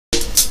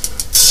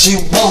She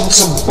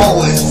wants a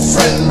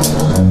boyfriend,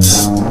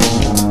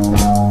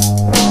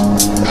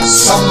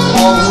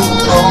 someone who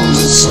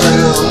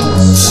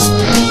understands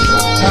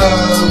her.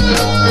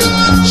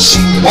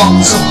 She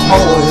wants a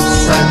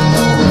boyfriend,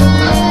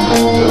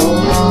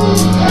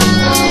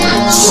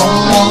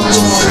 someone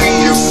to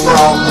free her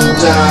from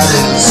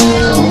daddy's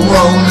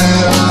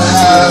rolling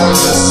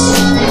hands.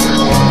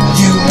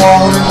 You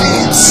wanna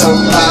need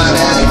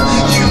somebody,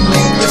 you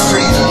need to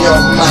free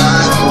your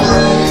mind.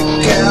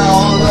 Break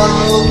out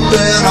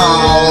open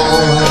all.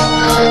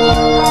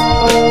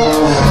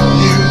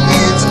 You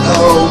need to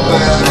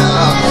open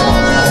up,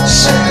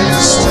 share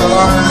your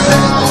story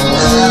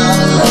out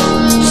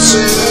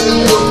to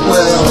the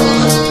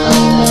world.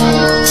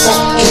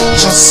 Forget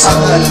your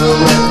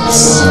silence.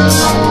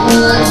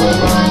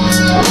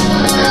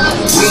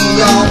 We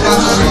all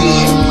got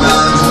free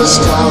minds, a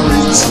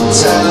story to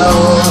tell.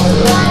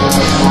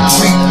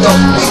 We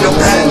don't need a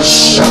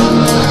pension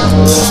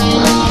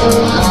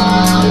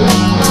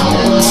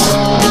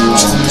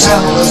to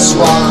tell us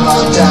what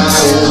our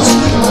daddies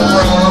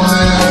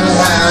rolling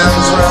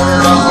hands were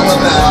all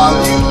about.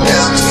 You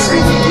got to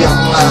free your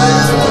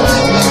mind,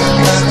 you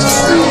got to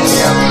free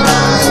your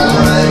mind,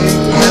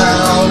 break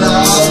out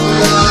of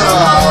it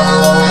all.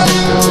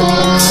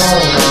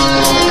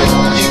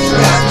 You've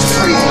got to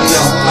free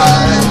your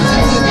mind,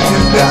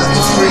 you've got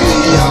to free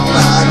your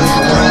mind,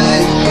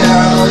 break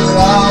out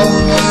of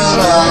it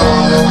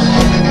all.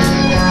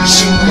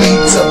 She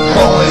needs a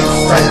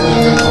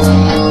boyfriend,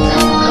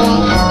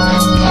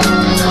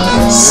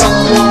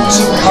 someone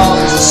to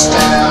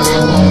understand.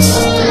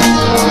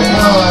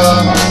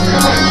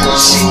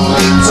 She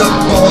needs a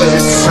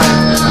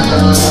boyfriend,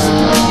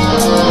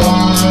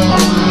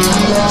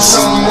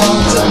 someone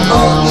to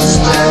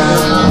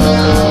understand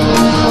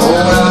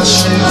where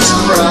she's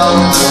from.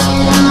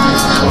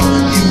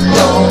 You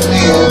don't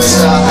need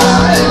to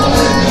hide,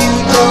 you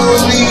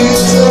don't need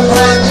to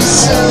hide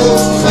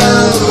yourself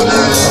out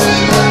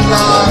any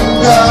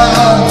longer.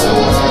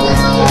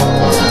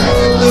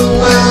 The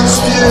world's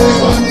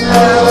doing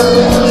hell,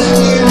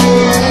 you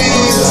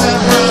need to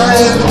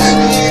hide,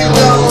 you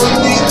don't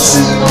need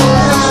to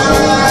hide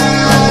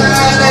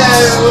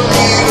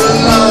any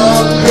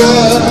longer.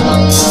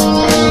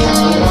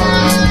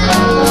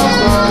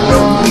 No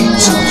need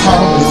to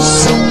harm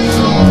yourself.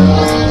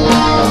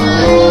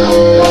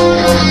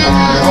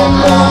 No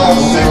more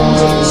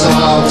victims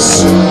of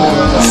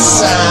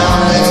suicide.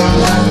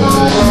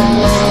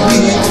 We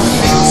need to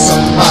feel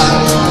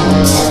somebody.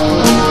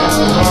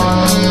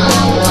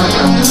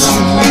 You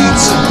need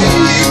to be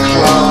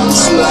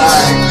close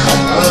like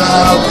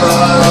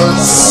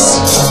lovers.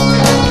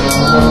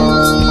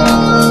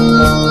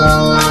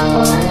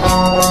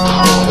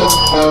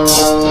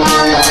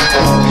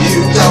 You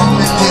don't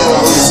need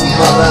pills,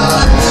 mother.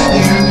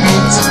 You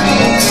need to be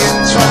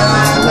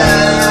trying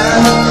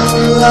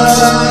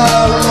lovers.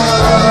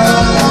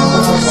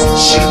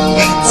 She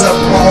needs a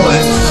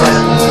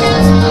boyfriend,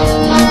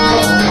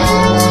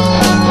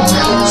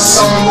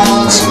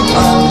 someone to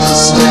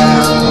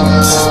understand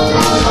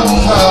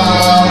her.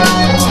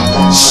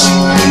 She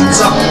needs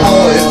a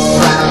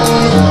boyfriend,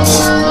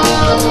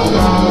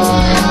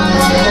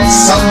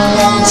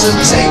 someone to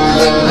take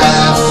the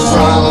knife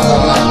from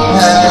her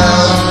hand.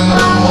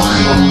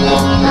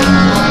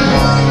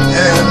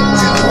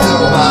 Empty the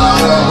pill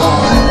bottle,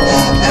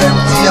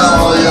 empty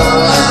all your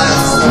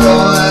life,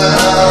 throw it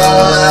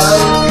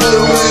out the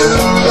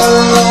window,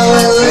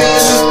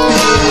 leave it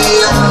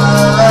behind.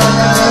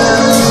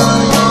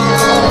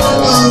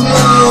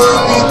 No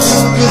need to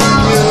get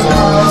your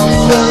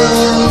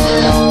coffin.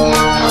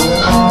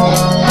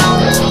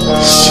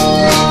 She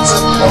needs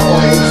a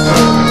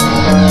boyfriend,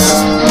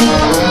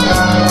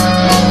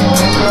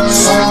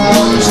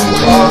 someone to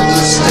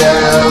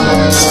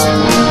understand.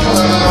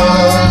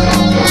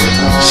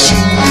 She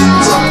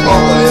needs a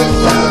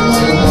boyfriend,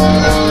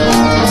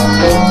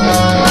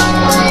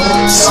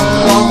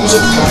 someone to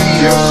free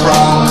her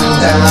from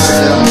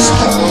daddy's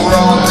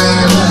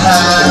rolling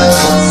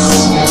hands.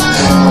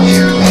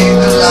 You need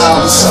to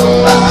love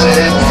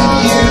somebody,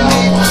 you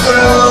need to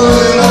throw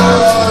it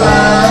all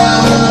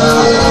out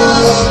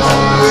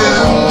the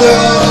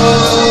window.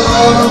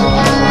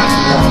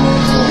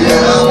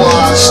 Yeah, I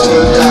watched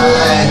her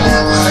die,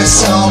 I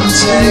saw her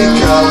take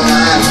her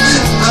life.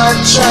 I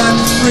tried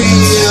to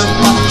free a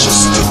bunch of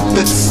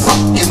stupid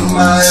fucking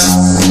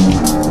minds.